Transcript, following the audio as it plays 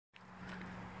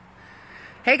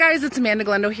Hey guys, it's Amanda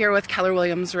Glendo here with Keller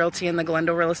Williams Realty and the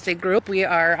Glendo Real Estate Group. We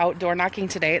are outdoor knocking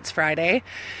today. It's Friday.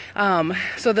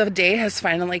 So the day has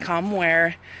finally come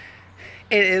where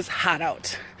it is hot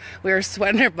out. We are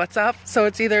sweating our butts off, so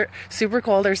it's either super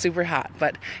cold or super hot,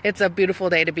 but it's a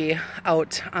beautiful day to be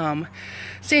out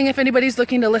seeing if anybody's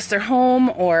looking to list their home,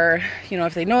 or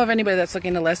if they know of anybody that's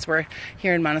looking to list. We're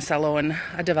here in Monticello in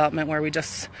a development where we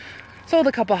just sold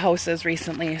a couple houses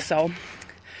recently, so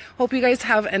hope you guys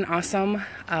have an awesome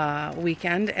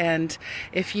weekend. And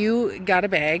if you got a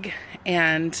bag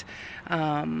and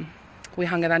we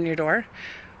hung it on your door,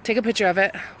 take a picture of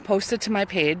it, post it to my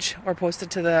page, or post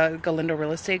it to the Glendo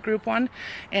Real Estate Group one,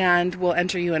 and we'll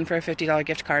enter you in for a $50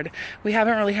 gift card. We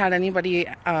haven't really had anybody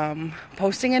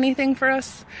posting anything for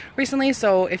us recently,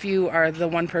 so if you are the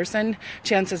one person,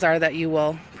 chances are that you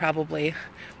will probably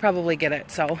get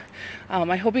it. So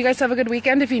I hope you guys have a good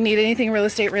weekend. If you need anything real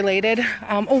estate related,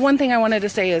 one thing I wanted to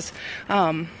say is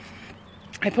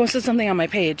I posted something on my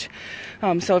page,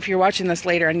 so if you're watching this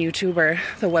later on YouTube or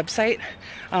the website,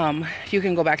 you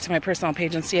can go back to my personal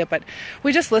page and see it. But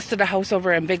we just listed a house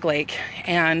over in Big Lake,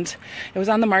 and it was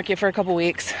on the market for a couple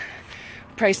weeks.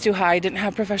 Price too high, didn't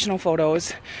have professional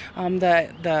photos.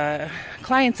 The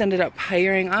clients ended up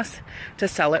hiring us to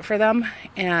sell it for them,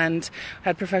 and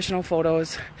had professional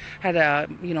photos, had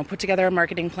put together a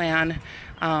marketing plan,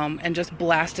 and just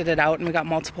blasted it out, and we got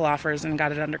multiple offers and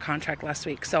got it under contract last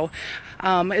week. So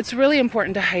it's really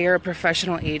important to hire a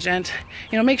professional agent.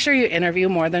 Make sure you interview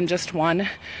more than just one.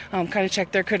 Kind of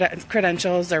check their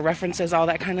credentials, their references, all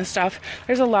that kind of stuff.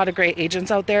 There's a lot of great agents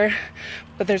out there,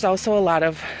 but there's also a lot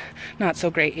of not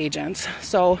so great agents.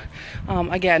 So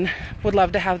again, would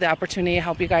love to have the opportunity to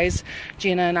help you guys.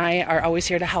 Gina and I are always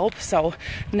here to help, so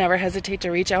never hesitate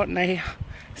to reach out. And I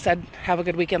said have a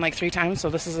good weekend like 3 times, so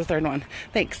this is the third one.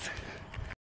 Thanks.